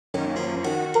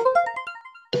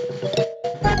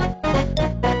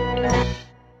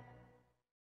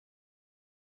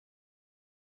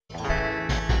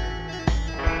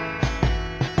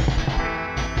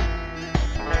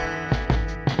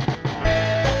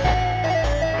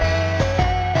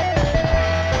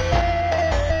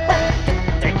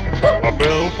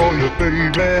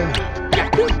baby,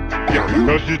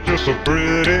 cause you're just so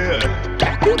pretty.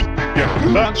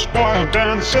 That's why I'm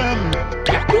dancing.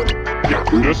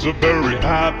 It's a very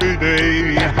happy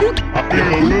day. I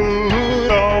feel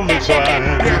good all the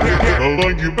time. I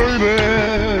like you, baby.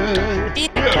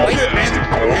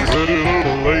 Pretty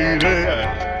little lady,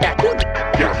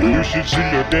 you should see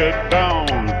her get down.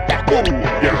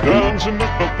 Dancing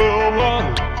with the fella,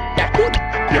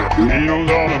 he knows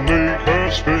how to make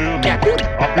her spin.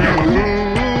 I feel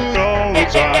good all the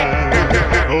time.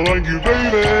 I like you,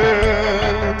 baby.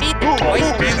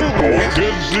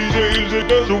 Kids these days, it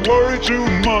doesn't worry too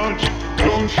much.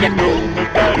 Don't you know that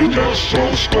daddy's just so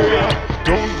square?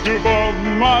 Don't give up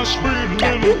my sweet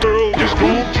little girl. Just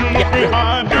don't you look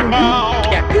behind you now.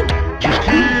 Just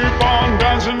keep on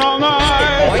dancing all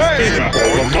night. Hey,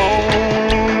 come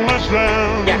on, let's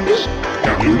dance.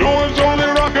 You know it's only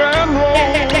rock and roll.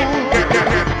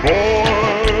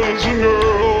 Boys and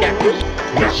girls,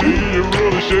 let's see you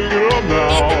really shake it up now.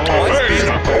 Hey,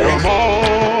 come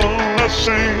on, let's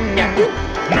sing.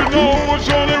 You know it's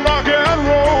only rock and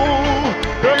roll.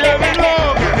 Hey,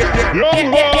 love, young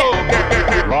love,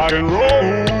 rock and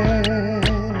roll.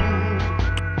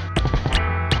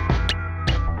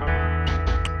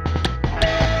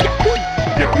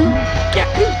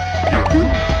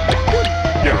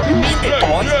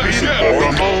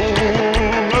 Come on,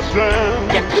 let's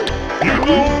dance. You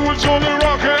know it's only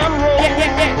rock and roll.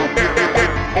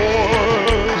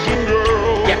 Boys and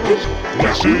girls,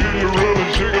 let's see you really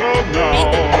shake it up now.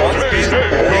 Hey,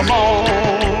 come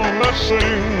on, let's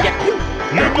sing.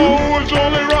 You know it's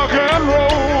only rock and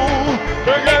roll.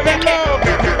 Hey, get love,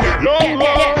 young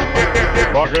love,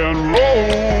 rock and roll.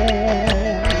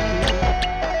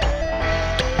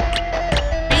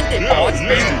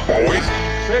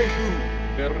 Thank you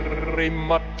very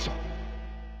much.